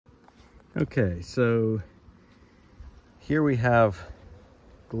Okay, so here we have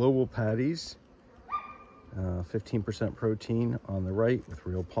global patties, 15% protein on the right with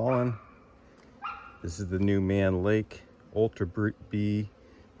real pollen. This is the new Mann Lake Ultra B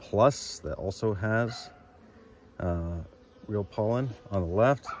Plus that also has real pollen on the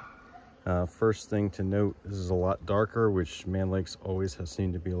left. First thing to note, this is a lot darker, which Mann Lakes always has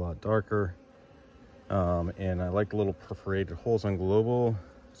seemed to be a lot darker. And I like the little perforated holes on global.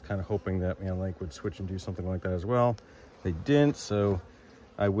 I was kind of hoping that Mann Lake would switch and do something like that as well. They didn't, so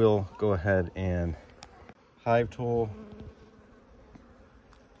I will go ahead and hive tool.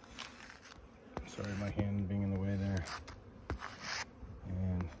 Sorry, my hand being in the way there.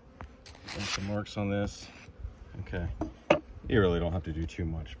 And some marks on this. Okay, you really don't have to do too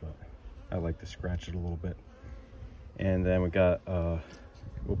much, but I like to scratch it a little bit. And then we got,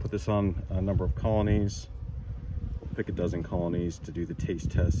 we'll put this on a number of colonies. We'll pick a dozen colonies to do the taste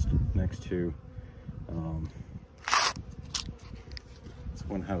test next to. This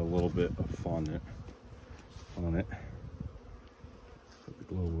one had a little bit of fondant on it. Put the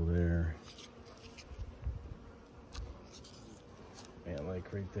global there. Mann Lake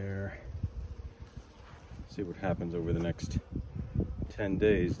right there. See what happens over the next 10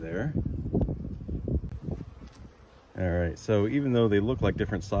 days there. All right, so even though they look like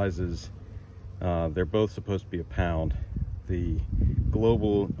different sizes, they're both supposed to be a pound. The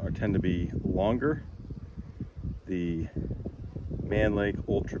global tend to be longer. The Mann Lake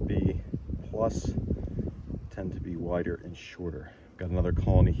Ultra B Plus tend to be wider and shorter. Got another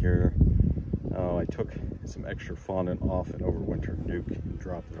colony here. I took some extra fondant off an overwinter nuke and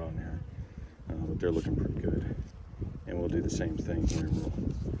dropped it on there. But they're looking pretty good. And we'll do the same thing here. We'll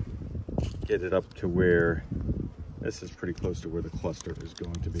get it up to where this is pretty close to where the cluster is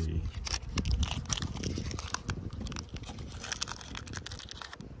going to be.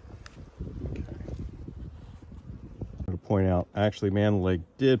 Okay. I'm going to point out, actually Mann Lake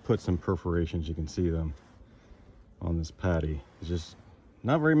did put some perforations, you can see them on this patty. It's just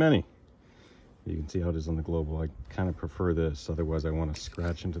not very many. You can see how it is on the global. I kind of prefer this, otherwise I want to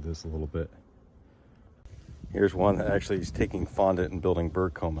scratch into this a little bit. Here's one that actually is taking fondant and building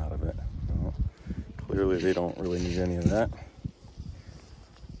bird comb out of it. Well, clearly they don't really need any of that.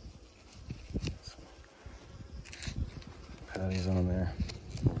 Patties on there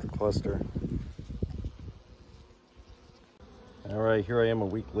with the cluster. All right, here I am a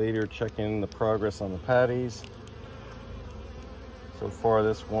week later checking the progress on the patties. So far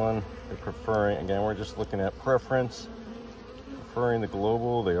this one, they're preferring, again, we're just looking at preference, preferring the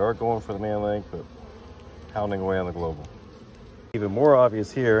global. They are going for the Mann Lake, but pounding away on the global. Even more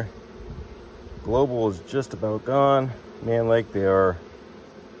obvious here, global is just about gone. Mann Lake, they are a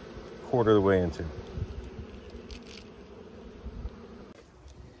quarter of the way into.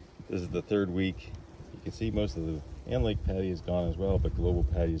 This is the third week. You can see most of the Mann Lake patty is gone as well, but global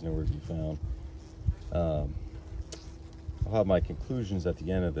patty is nowhere to be found. I'll have my conclusions at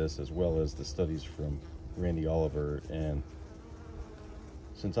the end of this, as well as the studies from Randy Oliver, and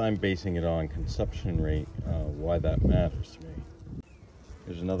since I'm basing it on consumption rate, why that matters to me.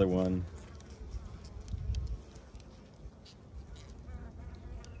 Here's another one.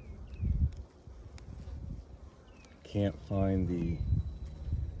 Can't find the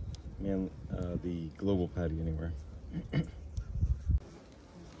global patty anywhere.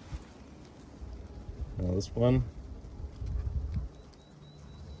 Now this one,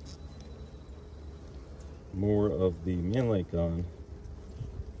 more of the Mann Lake gone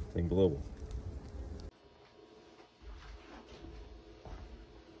than global.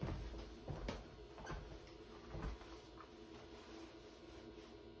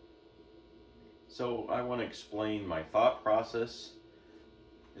 So I want to explain my thought process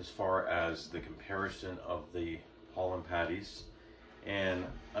as far as the comparison of the pollen patties, and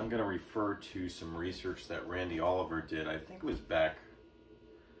I'm going to refer to some research that Randy Oliver did. I think it was back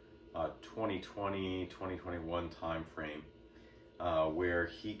 2020, 2021 time frame, where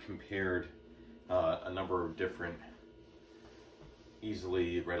he compared a number of different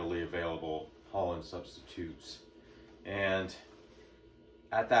easily, readily available pollen substitutes. And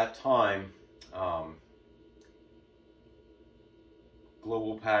at that time,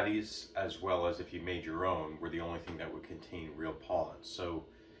 global patties, as well as if you made your own, were the only thing that would contain real pollen. So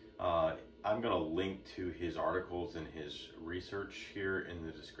I'm going to link to his articles and his research here in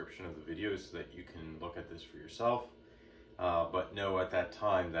the description of the video so that you can look at this for yourself. But know at that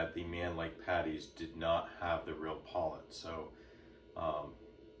time that the Mann Lake patties did not have the real pollen. So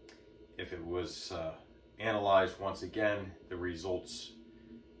if it was analyzed once again, the results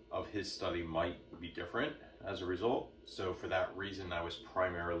of his study might be different as a result. So for that reason, I was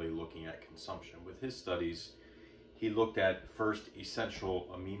primarily looking at consumption. With his studies, he looked at first essential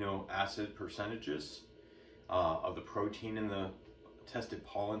amino acid percentages of the protein in the tested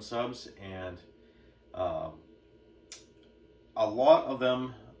pollen subs, and a lot of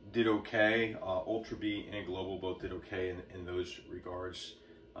them did okay. Ultra B and Global both did okay in those regards,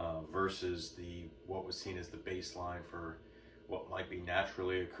 versus what was seen as the baseline for what might be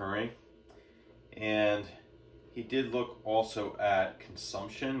naturally occurring. And he did look also at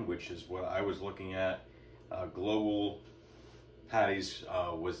consumption, which is what I was looking at. Global patties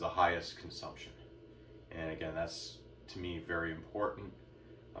was the highest consumption. And again, that's to me very important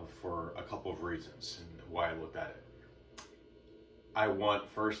for a couple of reasons and why I looked at it. I want,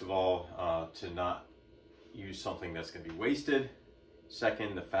 first of all, to not use something that's going to be wasted.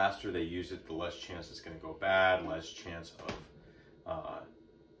 Second, the faster they use it, the less chance it's going to go bad, less chance of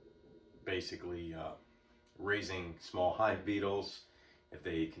basically raising small hive beetles if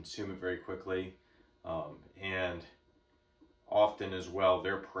they consume it very quickly. And often as well,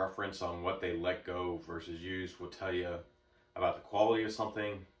 their preference on what they let go versus use will tell you about the quality of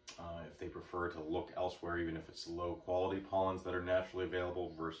something. If they prefer to look elsewhere, even if it's low quality pollens that are naturally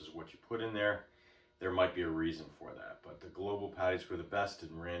available versus what you put in there might be a reason for that. But the global patties were the best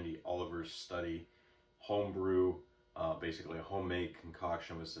in Randy Oliver's study. Homebrew, basically a homemade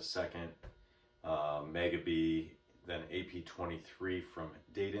concoction, was the second. Mega B, then AP23 from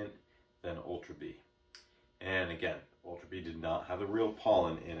Dadant, then Ultra B. And again, Ultra B did not have the real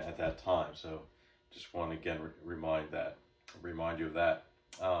pollen in at that time, so just want to again remind you of that.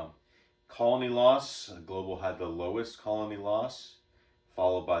 Colony loss, Global had the lowest colony loss,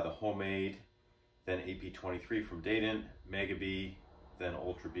 followed by the homemade, then AP23 from Dadant, Mega B, then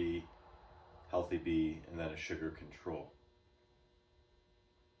Ultra B, Healthy B, and then a sugar control.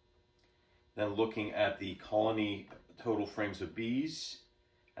 Then looking at the colony total frames of bees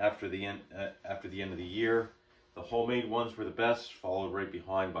after the end of the year, the homemade ones were the best, followed right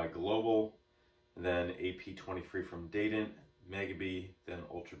behind by Global, and then AP23 from Dadant, Mega B, then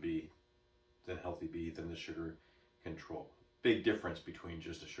Ultra B, then Healthy B, then the sugar control. Big difference between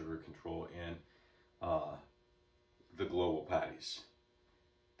just a sugar control and the Global patties.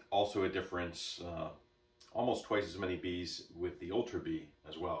 Also a difference, almost twice as many bees with the Ultra B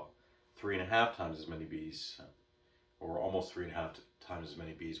as well. 3.5 times as many bees, or almost 3.5 times as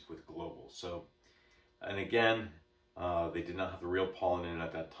many bees with Global. So, and again, they did not have the real pollen in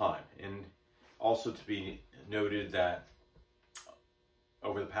at that time. And also to be noted that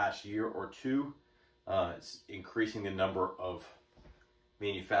over the past year or two, it's increasing the number of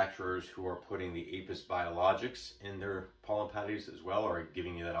manufacturers who are putting the Apis biologics in their pollen patties as well, or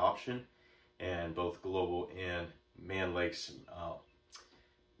giving you that option. And both Global and Mann Lake's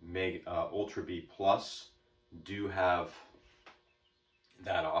Ultra B Plus do have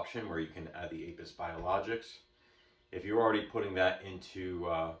that option where you can add the Apis biologics. If you're already putting that into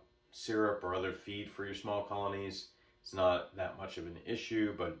syrup or other feed for your small colonies, it's not that much of an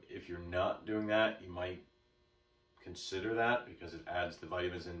issue, but if you're not doing that, you might consider that because it adds the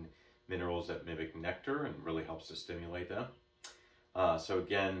vitamins and minerals that mimic nectar and really helps to stimulate them. So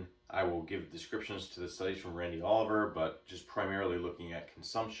again, I will give descriptions to the studies from Randy Oliver, but just primarily looking at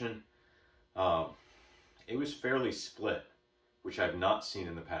consumption. It was fairly split, which I've not seen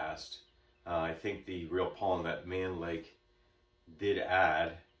in the past. I think the real pollen that Mann Lake did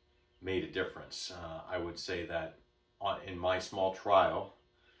add made a difference. I would say that in my small trial,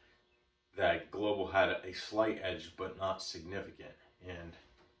 that Global had a slight edge, but not significant. And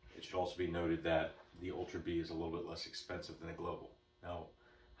it should also be noted that the Ultra B is a little bit less expensive than the Global. Now,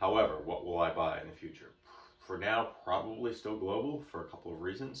 however, what will I buy in the future? For now, probably still Global for a couple of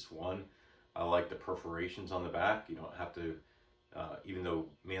reasons. One, I like the perforations on the back. You don't have to, even though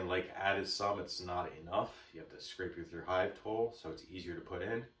Mann Lake added some, it's not enough. You have to scrape with your hive tool, so it's easier to put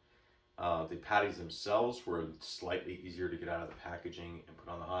in. The patties themselves were slightly easier to get out of the packaging and put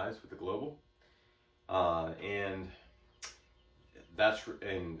on the hives with the Global. And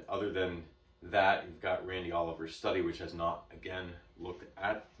other than that, you've got Randy Oliver's study, which has not, again, looked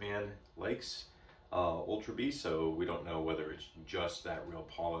at Mann Lake's Ultra B, so we don't know whether it's just that real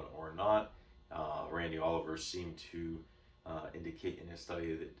pollen or not. Randy Oliver seemed to indicate in his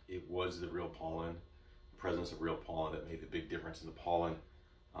study that it was the real pollen, the presence of real pollen, that made the big difference in the pollen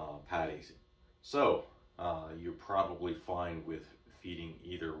patties. So you're probably fine with feeding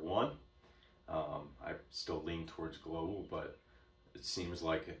either one. I still lean towards Global, but it seems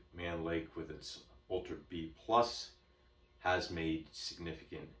like Mann Lake with its Ultra B Plus has made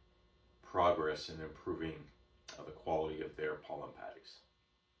significant progress in improving the quality of their pollen patties.